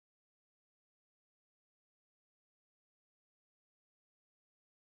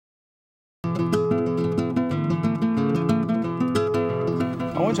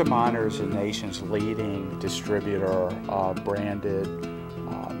Owens Minor is the nation's leading distributor of branded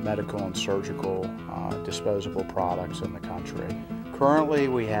medical and surgical disposable products in the country. Currently,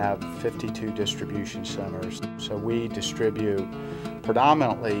 we have 52 distribution centers, so we distribute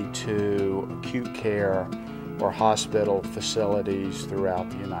predominantly to acute care or hospital facilities throughout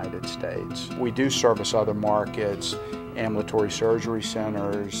the United States. We do service other markets, ambulatory surgery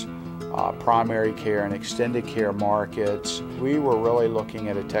centers, primary care and extended care markets. We were really looking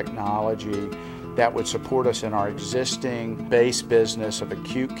at a technology that would support us in our existing base business of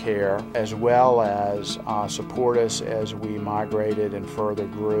acute care, as well as support us as we migrated and further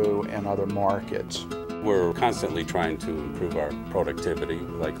grew in other markets. We're constantly trying to improve our productivity.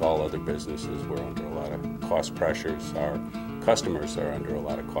 Like all other businesses, we're under a lot of cost pressures. Our customers are under a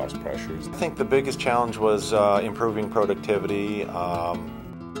lot of cost pressures. I think the biggest challenge was improving productivity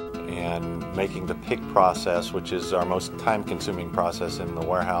and making the pick process, which is our most time-consuming process in the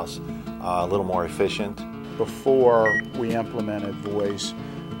warehouse, a little more efficient. Before we implemented voice,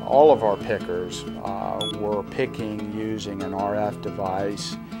 all of our pickers were picking using an RF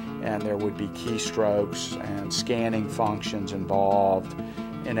device, and there would be keystrokes and scanning functions involved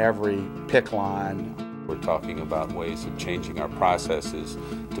in every pick line. We're talking about ways of changing our processes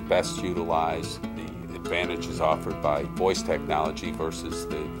to best utilize the advantages offered by voice technology versus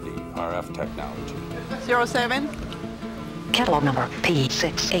the RF technology. 07. Catalog number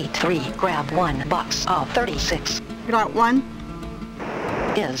P683. Grab one box of 36. Got one?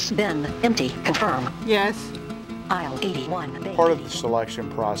 Is bin empty? Confirm. Yes. Aisle 81. Part of the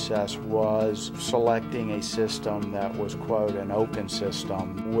selection process was selecting a system that was, quote, an open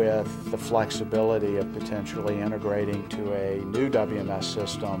system with the flexibility of potentially integrating to a new WMS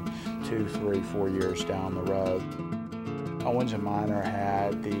system 2, 3, 4 years down the road. Owens Minor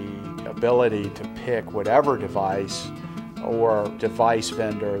had the ability to pick whatever device or device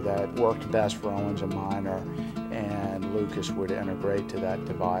vendor that worked best for Owens Minor, and Lucas would integrate to that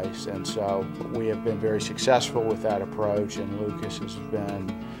device. And so we have been very successful with that approach, and Lucas has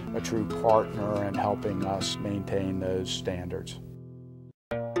been a true partner in helping us maintain those standards.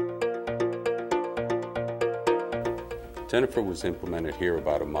 Jennifer was implemented here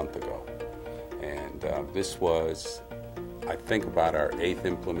about a month ago, and this was, I think, about our 8th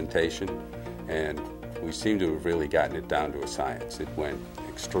implementation, and we seem to have really gotten it down to a science. It went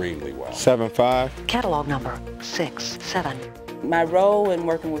extremely well. 7-5. Catalog number 67. My role in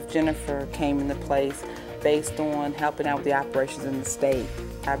working with Jennifer came into place based on helping out with the operations in the state.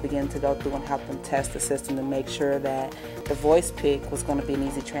 I began to go through and help them test the system to make sure that the voice pick was going to be an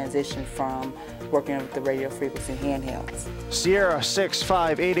easy transition from working with the radio frequency handhelds. Sierra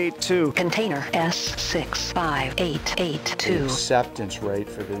 65882. Container S65882. The acceptance rate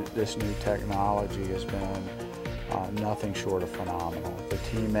for this new technology has been nothing short of phenomenal. The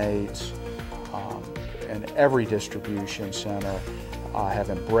teammates in every distribution center have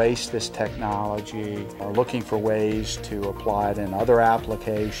embraced this technology, are looking for ways to apply it in other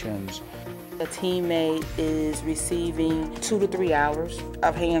applications. A teammate is receiving 2 to 3 hours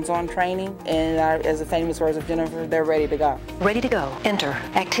of hands-on training, and as the famous words of Jennifer, they're ready to go. Ready to go. Enter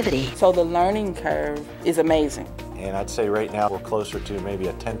activity. So the learning curve is amazing. And I'd say right now we're closer to maybe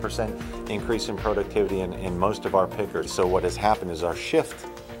a 10% increase in productivity in most of our pickers. So what has happened is our shift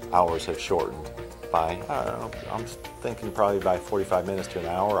hours have shortened by, I don't know, I'm thinking probably by 45 minutes to an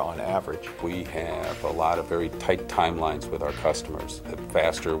hour on average. We have a lot of very tight timelines with our customers. The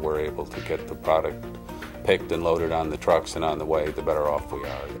faster we're able to get the product picked and loaded on the trucks and on the way, the better off we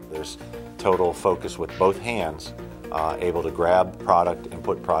are. There's total focus with both hands, able to grab product and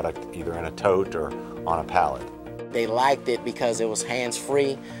put product either in a tote or on a pallet. They liked it because it was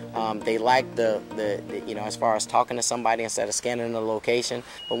hands-free. They liked the as far as talking to somebody instead of scanning the location.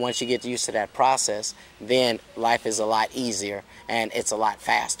 But once you get used to that process, then life is a lot easier and it's a lot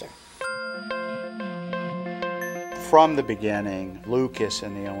faster. From the beginning, Lucas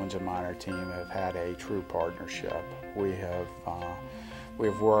and the Owens Minor team have had a true partnership. We have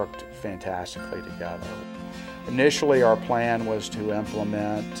worked fantastically together. Initially, our plan was to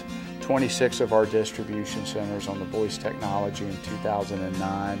implement 26 of our distribution centers on the voice technology in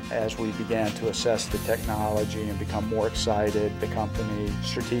 2009. As we began to assess the technology and become more excited, the company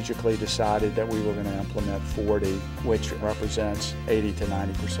strategically decided that we were going to implement 40, which represents 80 to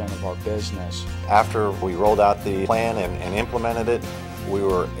 90% of our business. After we rolled out the plan and implemented it, we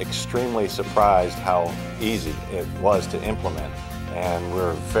were extremely surprised how easy it was to implement. And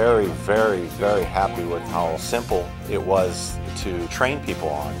we're very, very, very happy with how simple it was to train people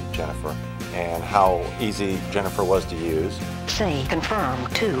on Jennifer and how easy Jennifer was to use. Say confirm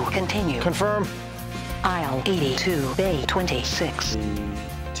to continue. Confirm. Aisle 82, Bay 26. The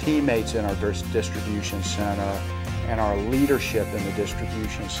teammates in our distribution center and our leadership in the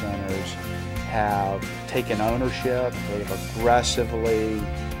distribution centers have taken ownership. They've aggressively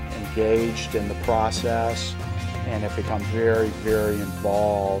engaged in the process and have become very, very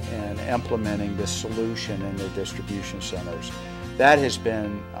involved in implementing this solution in their distribution centers. That has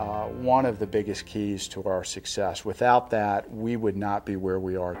been one of the biggest keys to our success. Without that, we would not be where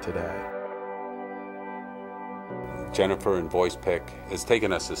we are today. Jennifer and VoicePick has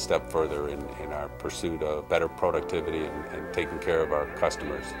taken us a step further in our pursuit of better productivity and taking care of our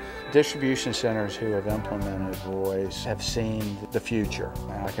customers. Distribution centers who have implemented voice have seen the future.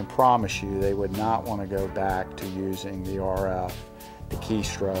 And I can promise you they would not want to go back to using the RF, the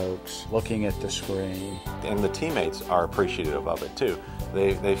keystrokes, looking at the screen. And the teammates are appreciative of it too.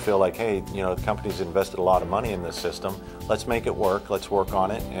 They feel like, hey, you know, the company's invested a lot of money in this system. Let's make it work. Let's work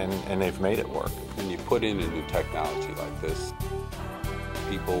on it, and they've made it work. When you put in a new technology like this,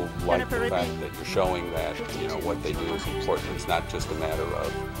 people like the fact that you're showing that, you know, what they do is important. It's not just a matter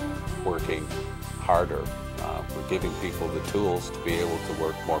of working harder. We're giving people the tools to be able to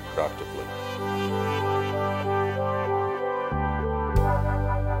work more productively.